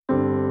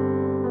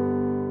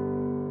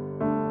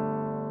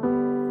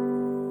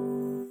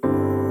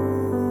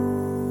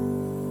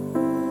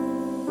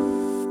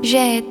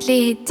Jette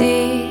les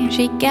dés,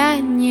 j'ai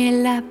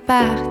gagné la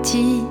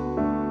partie.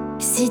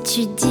 Si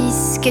tu dis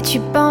ce que tu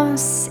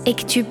penses et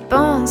que tu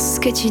penses ce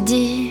que tu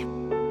dis,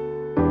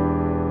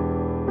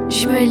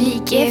 je me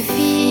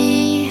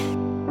liquéfie.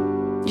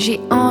 J'ai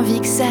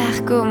envie que ça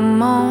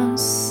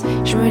recommence.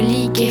 Je me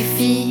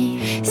liquéfie.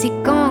 C'est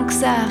quand que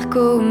ça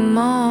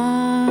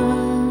recommence.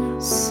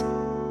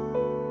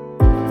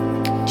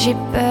 J'ai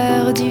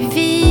peur du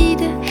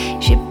vide,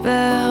 j'ai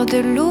peur de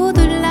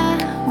l'au-delà,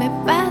 mais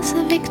pas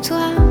avec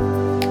toi.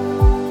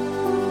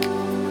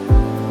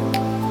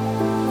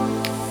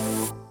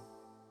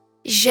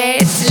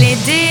 Jette les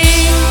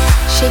dés,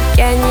 j'ai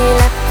gagné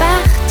la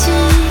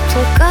partie.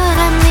 Ton corps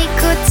à mes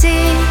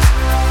côtés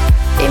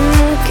et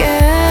mon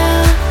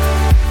cœur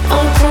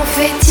en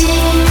confetti.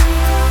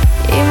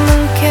 Et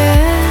mon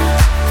cœur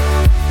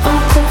en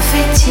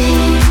confetti.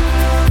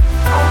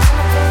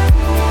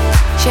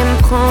 J'aime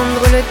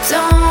prendre le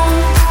temps,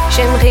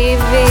 j'aime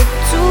rêver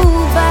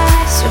tout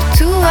bas,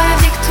 surtout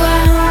avec toi.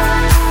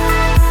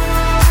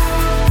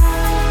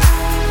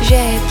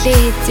 Jette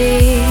les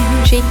dés,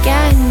 j'ai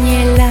gagné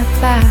la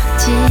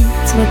partie.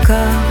 Ton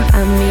corps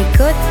à mes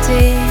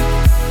côtés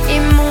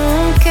et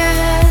mon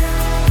cœur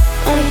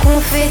en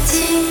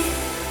confetti.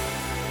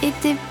 Et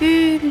des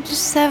bulles de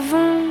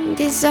savon,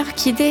 des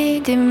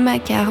orchidées, des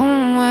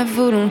macarons à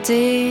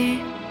volonté.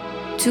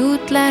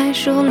 Toute la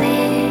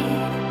journée,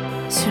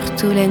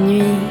 surtout la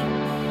nuit,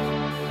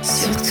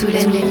 surtout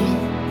la nuit.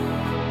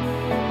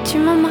 Tu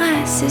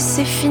m'embrasses et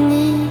c'est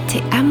fini,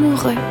 t'es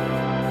amoureux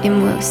et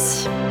moi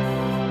aussi.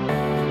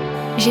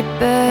 J'ai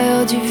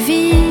peur du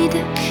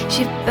vide,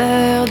 j'ai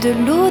peur de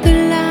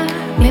l'au-delà,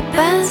 mais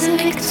pas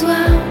avec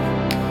toi.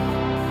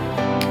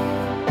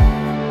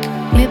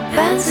 Mais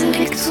pas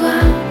avec toi.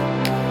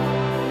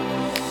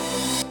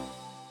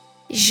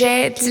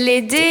 Jette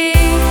les dés,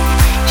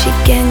 j'ai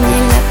gagné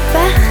la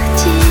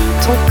partie.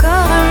 Ton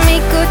corps à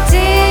mes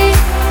côtés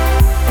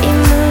et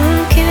mon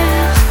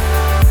cœur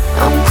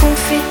en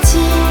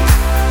confetti.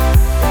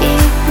 Et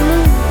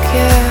mon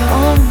cœur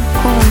en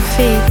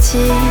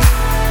confetti.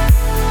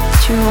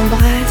 Tu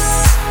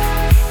m'embrasses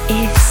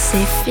et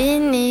c'est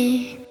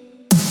fini.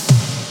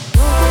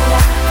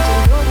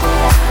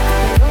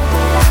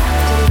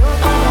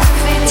 En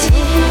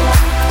confetti.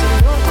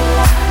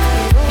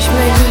 Je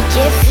me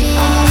liquéfie.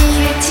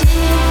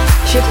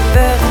 J'ai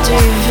peur du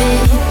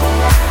vide,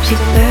 j'ai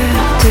peur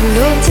de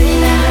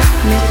l'au-delà,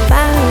 mais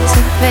pas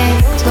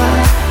avec toi.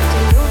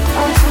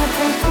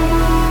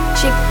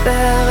 J'ai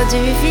peur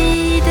du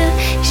vide,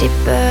 j'ai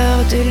peur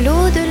de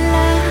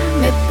l'au-delà,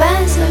 mais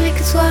pas avec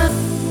toi.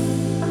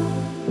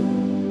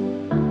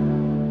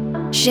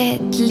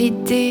 Jette les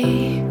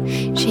dés,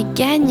 j'ai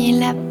gagné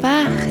la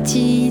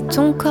partie.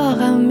 Ton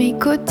corps à mes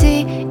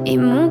côtés et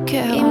mon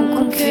cœur en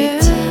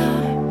confetti.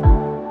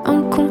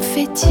 En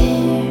confetti.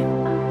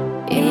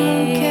 Et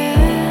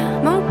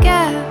mon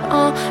cœur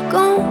en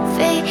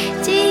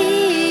confetti.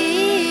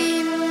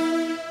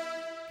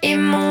 Et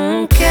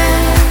mon cœur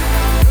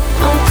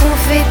en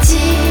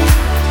confetti.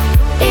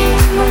 Et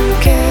mon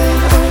cœur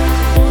en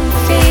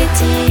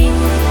confetti.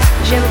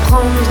 J'aime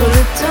prendre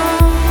le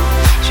temps,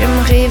 j'aime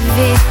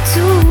rêver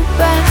tout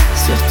bas,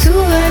 surtout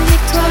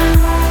avec toi.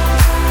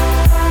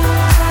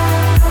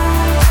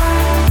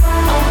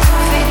 En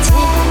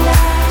confetti.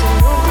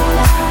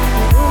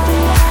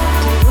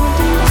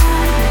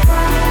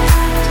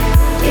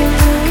 Et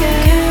mon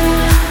cœur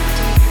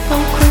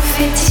en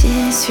confetti,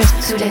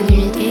 surtout la nuit.